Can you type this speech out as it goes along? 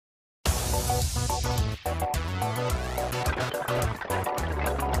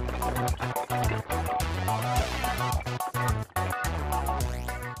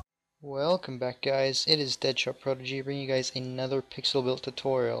Welcome back, guys. It is DeadShotProdigy bringing you guys another PixelBuilt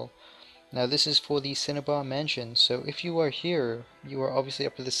tutorial. Now this is for the Cinnabar mansion, so if you are here, you are obviously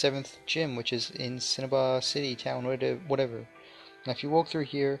up to the 7th gym, which is in Cinnabar City, town, whatever. Now if you walk through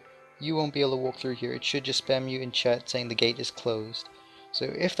here, you won't be able to walk through here. It should just spam you in chat saying the gate is closed. So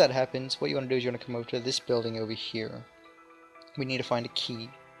if that happens, what you want to do is you want to come over to this building over here. We need to find a key.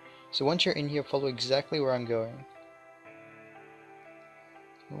 So once you're in here, follow exactly where I'm going.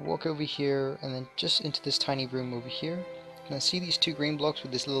 Walk over here and then just into this tiny room over here. Now see these two green blocks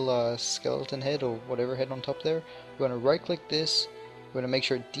with this little skeleton head or whatever head on top there? You want to right click this, you want to make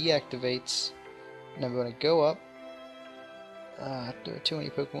sure it deactivates, and then we want to go up. There are too many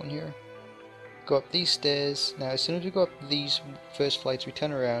Pokemon here. Go up these stairs. Now as soon as we go up these first flights we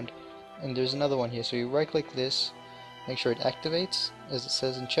turn around and there's another one here, so you right click this, make sure it activates as it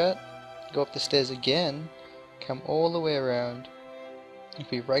says in chat, go up the stairs again, come all the way around.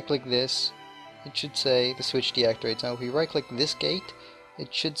 If we right click this, it should say the switch deactivates. Now if we right click this gate,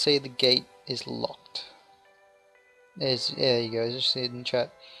 it should say the gate is locked. There you go, just see it in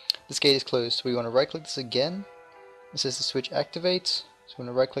chat. This gate is closed, so we want to right click this again. It says the switch activates, so we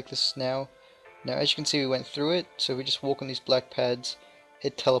want to right click this now. Now as you can see we went through it, so if we just walk on these black pads,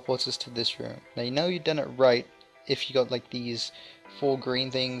 it teleports us to this room. Now you know you've done it right if you got like these 4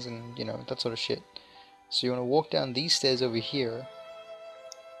 green things and you know, that sort of shit. So you want to walk down these stairs over here.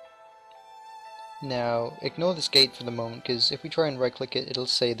 Now, ignore this gate for the moment, because if we try and right click it, it'll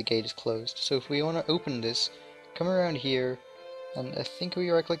say the gate is closed. So if we want to open this, come around here, and I think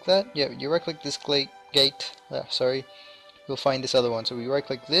we right click that? Yeah, you right click this gate, you'll find this other one. So we right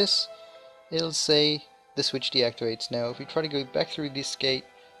click this, it'll say the switch deactivates. Now if we try to go back through this gate,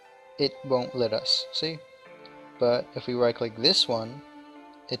 it won't let us, see? But if we right click this one,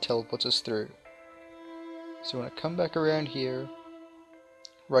 it teleports us through. So we want to come back around here,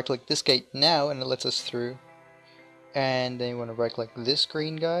 right click this gate now and it lets us through, and then you want to right click this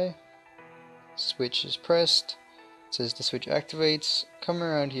green guy, switch is pressed, it says the switch activates, come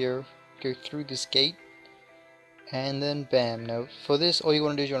around here, go through this gate, and then bam. Now for this all you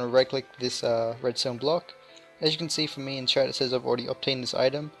want to do is you want to right click this redstone block. As you can see from me in chat it says I've already obtained this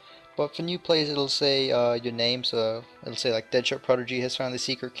item, but for new players it'll say your name, so it'll say like DeadShotProdigy has found the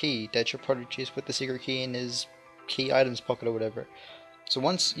secret key, DeadShotProdigy has put the secret key in his key items pocket or whatever. So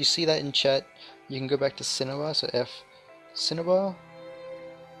once you see that in chat, you can go back to Cinnabar, so F Cinnabar,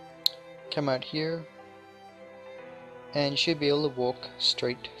 come out here, and you should be able to walk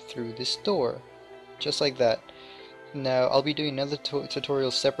straight through this door, just like that. Now I'll be doing another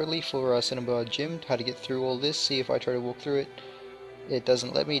tutorial separately for Cinnabar Gym, how to get through all this. See if I try to walk through it, it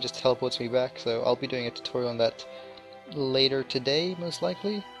doesn't let me, it just teleports me back, so I'll be doing a tutorial on that later today most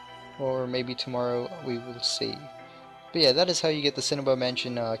likely, or maybe tomorrow, we will see. But yeah, that is how you get the Cinnabar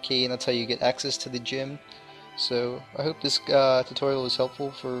Mansion key, and that's how you get access to the gym. So I hope this tutorial was helpful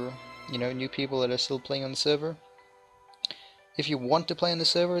for new people that are still playing on the server. If you want to play on the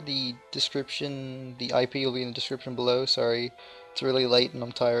server, the IP will be in the description below. Sorry, it's really late and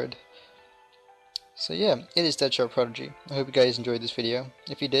I'm tired. So yeah, it is DeadShotProdigy. I hope you guys enjoyed this video.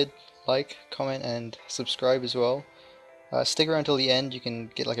 If you did, like, comment, and subscribe as well. Stick around till the end, you can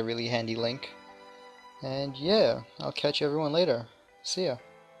get like a really handy link. And yeah, I'll catch everyone later. See ya.